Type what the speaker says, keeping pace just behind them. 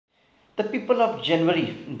The people of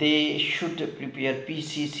January, they should prepare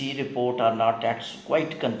PCC report or not. That's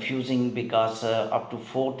quite confusing because up to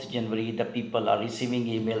 4th January, the people are receiving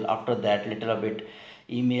email. After that, little bit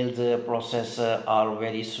emails process are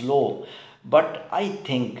very slow. But I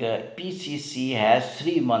think PCC has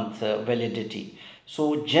 3 month validity.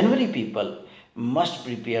 So January people must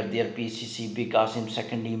prepare their PCC because in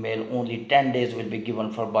second email only 10 days will be given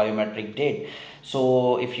for biometric date.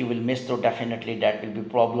 So if you will miss, so definitely that will be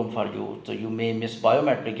problem for you. So you may miss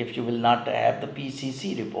biometric if you will not have the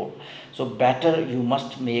PCC report. So better you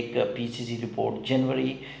must make a PCC report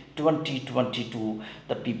January 2022,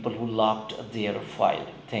 the people who locked their file.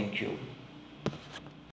 Thank you.